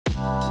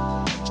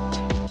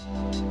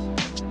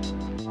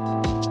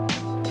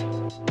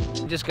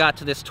just got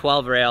to this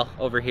 12 rail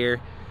over here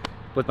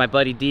with my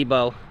buddy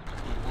Debo.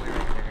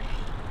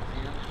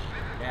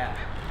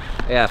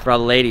 Yeah, for all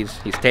the ladies,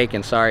 he's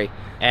taken, sorry.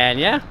 And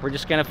yeah, we're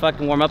just gonna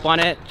fucking warm up on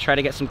it, try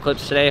to get some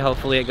clips today.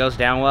 Hopefully it goes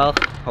down well.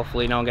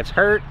 Hopefully no one gets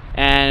hurt.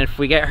 And if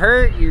we get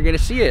hurt, you're gonna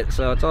see it,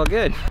 so it's all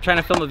good. I'm trying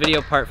to film a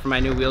video part for my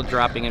new wheel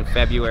dropping in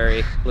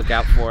February. Look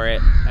out for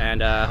it.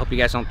 And I hope you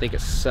guys don't think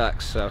it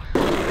sucks. So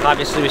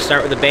obviously we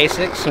start with the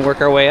basics and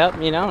work our way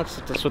up, you know,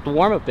 that's what the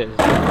warm up is.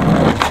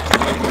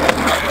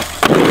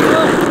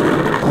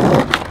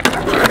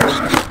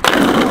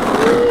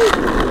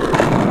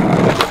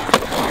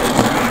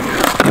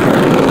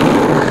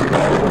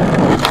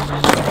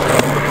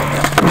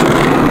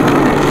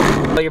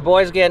 Your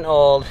boy's getting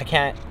old. I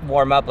can't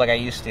warm up like I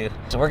used to.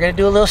 So we're gonna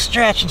do a little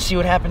stretch and see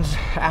what happens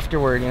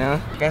afterward, you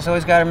know? You guys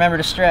always gotta remember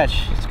to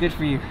stretch. It's good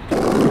for you.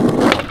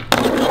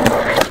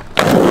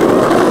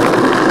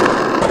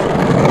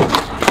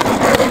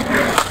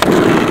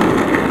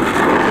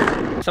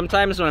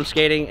 Sometimes when I'm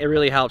skating, it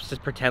really helps to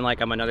pretend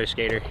like I'm another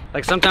skater.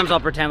 Like sometimes I'll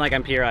pretend like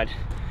I'm P-Rod.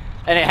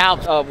 And it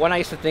helps. One I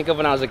used to think of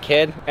when I was a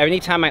kid,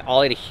 anytime I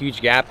ollied a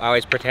huge gap, I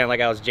always pretend like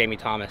I was Jamie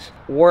Thomas.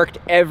 Worked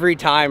every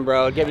time,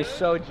 bro. It'd get me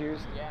so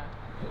juiced.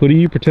 Who do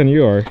you pretend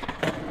you are?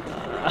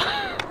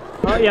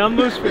 Oh yeah, I'm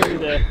Moose Fairy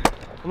there.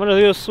 I'm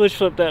gonna go switch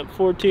flip that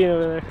 14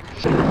 over there.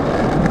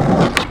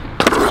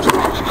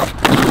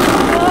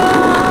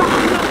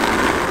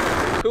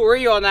 Who were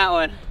you on that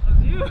one?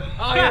 You.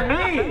 Oh, you're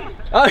me!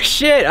 Oh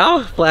shit,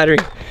 oh, flattering.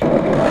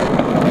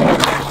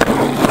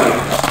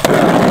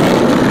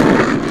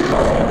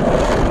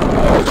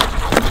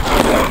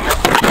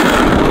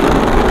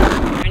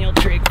 Manual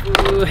trick,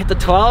 ooh, hit the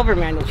 12 or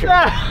manual trick?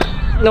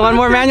 No, one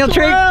more manual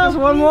trick? Just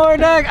one more,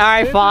 Doug?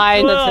 Alright,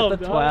 fine, let's hit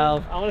the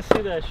 12. I wanna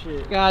see that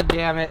shit. God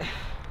damn it.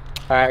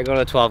 Alright, going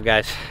to the 12,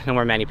 guys. No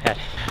more mani pad.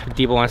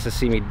 Debo wants to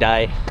see me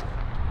die.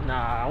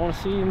 Nah, I wanna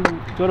see him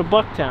go to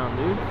Bucktown,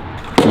 dude.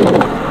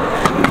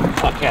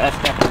 Okay, that's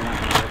definitely not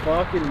gonna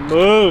work. Fucking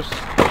Moose.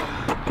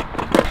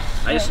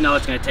 I just know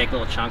it's gonna take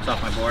little chunks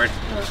off my board.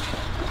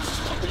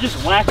 Or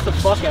just wax the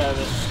fuck out of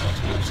it.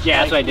 Yeah,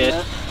 that's what I did.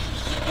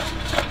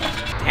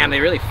 Damn, they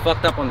really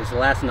fucked up on this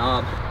last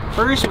knob.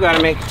 First, we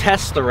gotta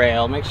test the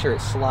rail, make sure it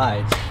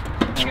slides.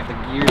 And get the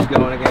gears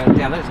going again.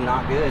 Damn, that is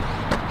not good.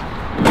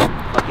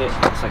 Fuck it,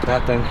 it's like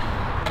that thing.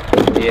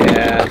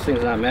 Yeah, this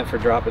thing's not meant for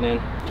dropping in.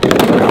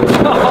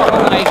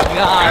 Oh my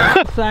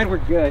god. Side, we're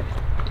good.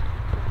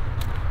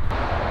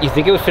 You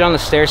think it would fit on the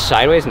stairs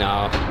sideways?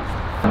 No.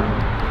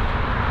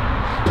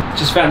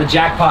 Just found the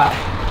jackpot.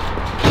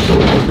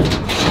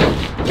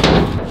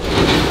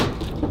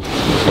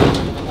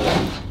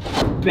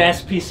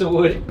 Best piece of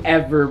wood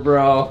ever,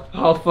 bro.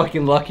 How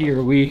fucking lucky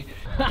are we?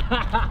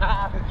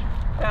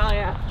 Hell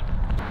yeah.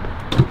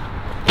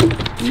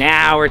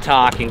 Now we're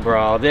talking,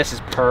 bro. This is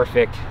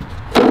perfect.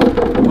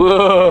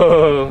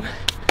 Whoa.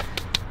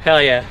 Hell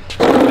yeah.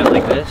 Bit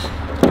like this.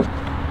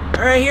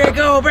 All right, here we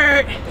go,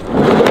 Bert.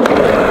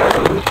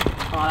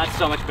 Oh, that's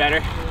so much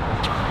better.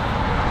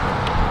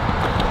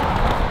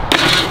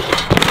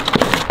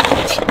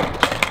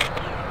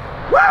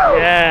 Woo!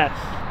 Yes.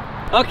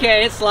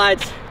 Okay, it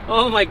slides.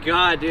 Oh my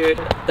god, dude.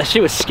 That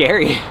shit was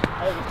scary.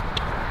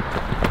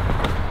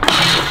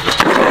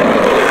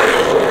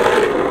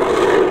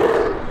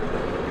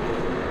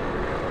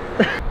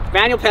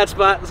 Manual pad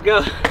spot, let's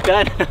go.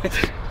 Done.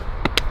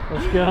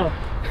 Let's go.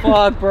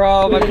 Fuck,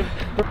 bro.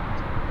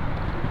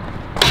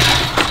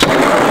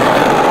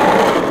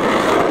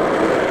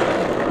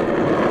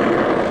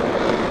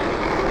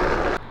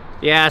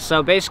 Yeah,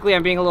 so basically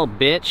I'm being a little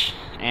bitch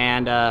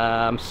and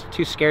I'm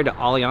too scared to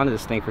ollie onto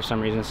this thing for some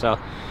reason, so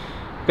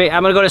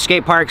I'm gonna go to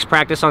skate parks,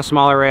 practice on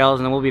smaller rails,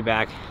 and then we'll be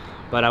back.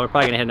 But we're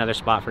probably gonna hit another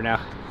spot for now.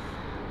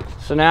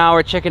 So now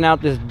we're checking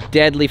out this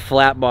deadly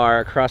flat bar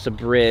across a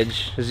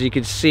bridge. As you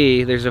can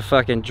see, there's a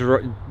fucking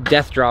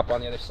death drop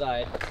on the other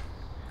side.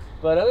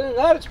 But other than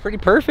that, it's pretty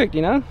perfect,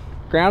 you know?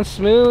 Ground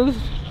smooth.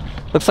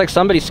 Looks like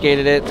somebody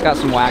skated it. It's got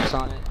some wax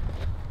on it.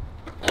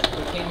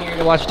 We came here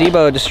to watch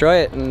Debo destroy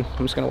it, and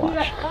I'm just gonna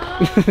watch.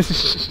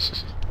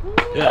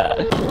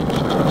 Yeah.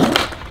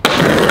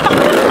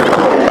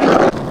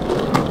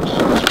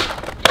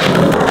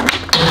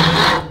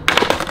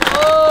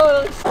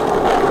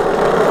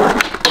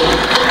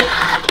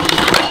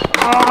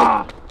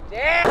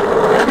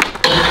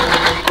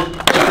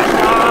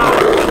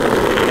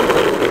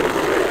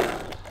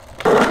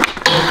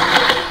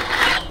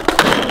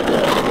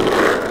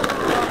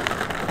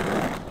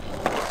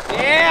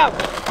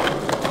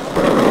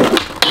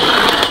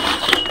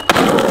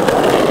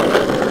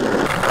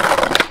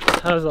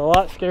 That was a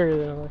lot scarier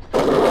than I was.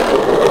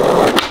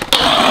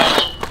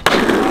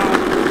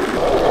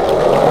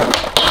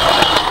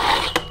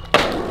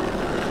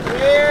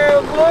 Yeah,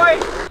 boy!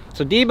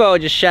 So Debo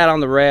just shat on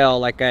the rail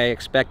like I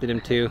expected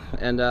him to.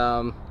 And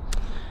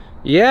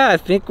yeah, I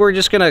think we're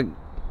just gonna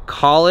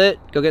call it,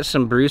 go get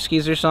some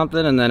brewskis or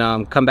something, and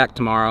then come back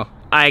tomorrow.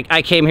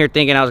 I came here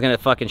thinking I was gonna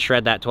fucking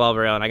shred that 12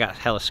 rail, and I got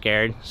hella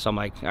scared. So I'm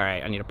like, all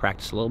right, I need to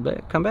practice a little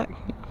bit, come back.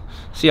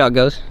 See how it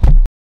goes.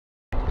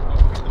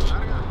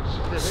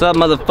 What's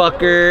up,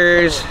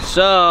 motherfuckers?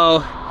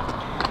 So,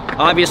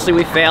 obviously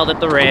we failed at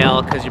the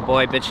rail because your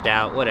boy bitched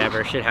out.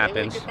 Whatever, shit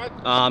happens.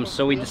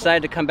 So we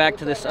decided to come back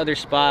to this other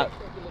spot.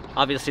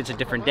 Obviously it's a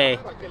different day,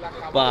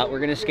 but we're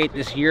gonna skate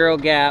this Euro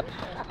gap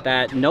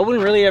that no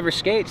one really ever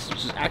skates,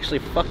 which is actually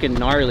fucking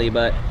gnarly,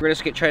 but we're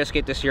gonna try to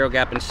skate this Euro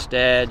gap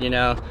instead, you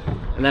know?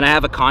 And then I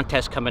have a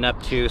contest coming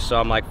up too, so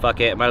I'm like,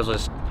 fuck it, might as well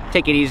just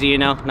take it easy, you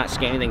know? Not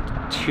skate anything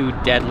too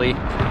deadly,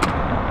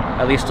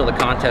 at least till the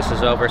contest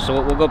is over. So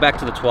we'll go back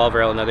to the 12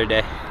 rail another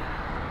day.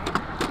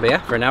 But yeah,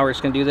 for now we're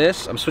just gonna do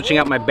this. I'm switching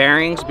out my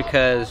bearings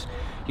because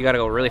you gotta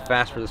go really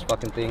fast for this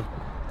fucking thing.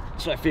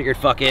 So I figured,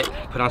 fuck it,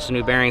 put on some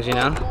new bearings, you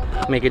know?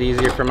 Make it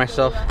easier for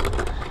myself.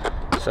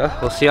 So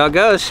we'll see how it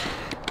goes.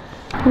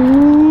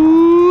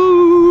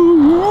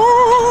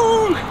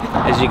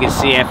 As you can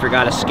see, I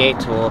forgot a skate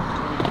tool.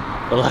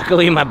 But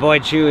luckily my boy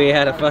Chewy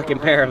had a fucking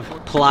pair of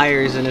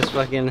pliers in his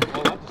fucking,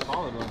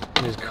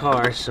 in his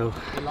car, so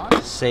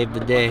saved the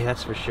day,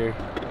 that's for sure.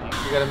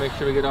 You gotta make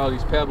sure we get all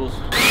these pebbles.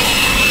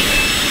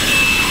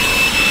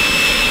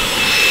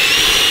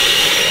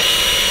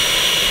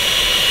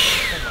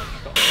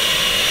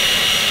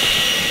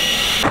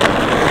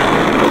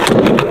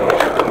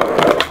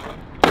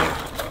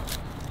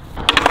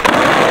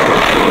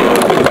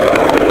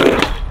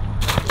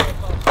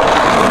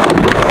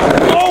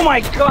 Oh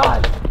my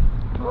god!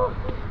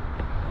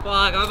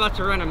 Fuck, I'm about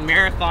to run a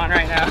marathon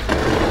right now.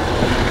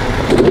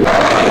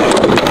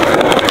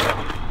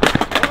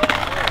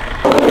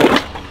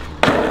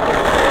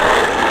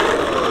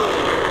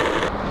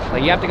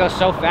 Like, you have to go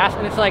so fast,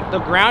 and it's like the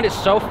ground is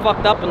so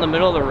fucked up in the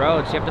middle of the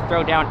road, so you have to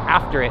throw down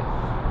after it.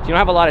 So you don't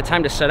have a lot of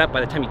time to set up by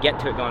the time you get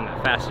to it going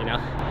that fast, you know?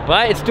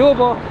 But it's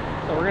doable,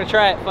 so we're gonna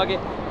try it, fuck it.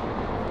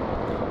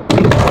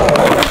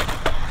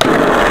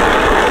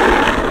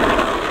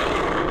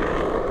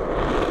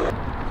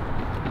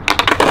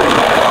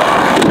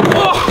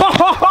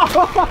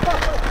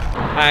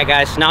 Alright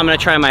guys, now I'm gonna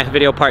try my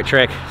video part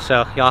trick,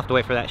 so y'all have to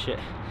wait for that shit.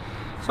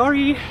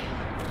 Sorry.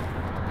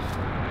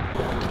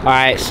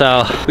 Alright,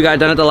 so we got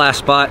done at the last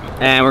spot,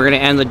 and we're gonna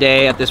end the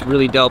day at this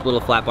really dope little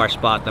flat bar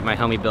spot that my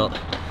homie built.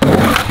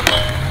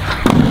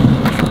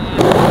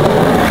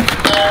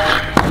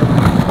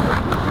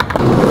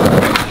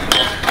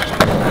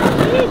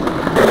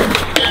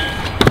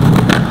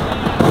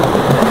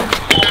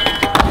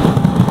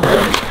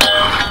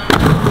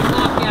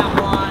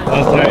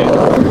 That's right.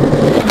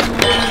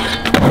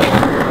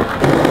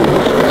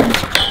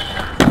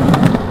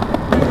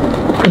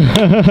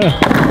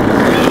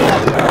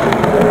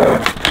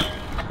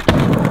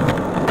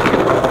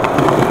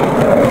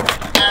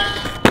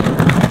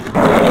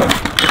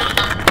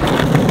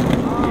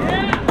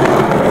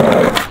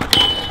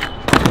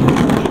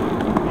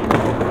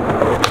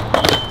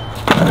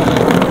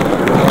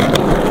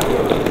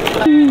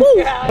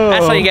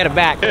 That's how you get it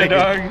back. Hey,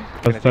 dog.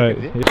 That's tight.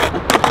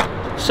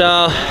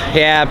 So,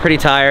 yeah, pretty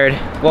tired.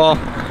 Well,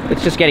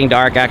 it's just getting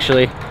dark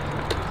actually.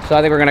 So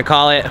I think we're gonna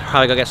call it,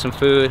 probably go get some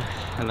food,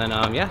 and then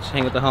yeah, just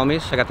hang with the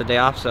homies. I got the day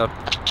off, so.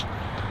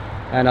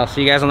 And I'll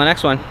see you guys on the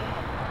next one.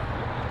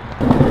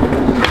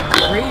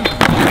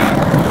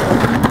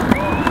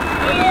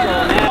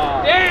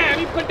 Damn,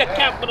 he put the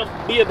capital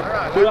B in the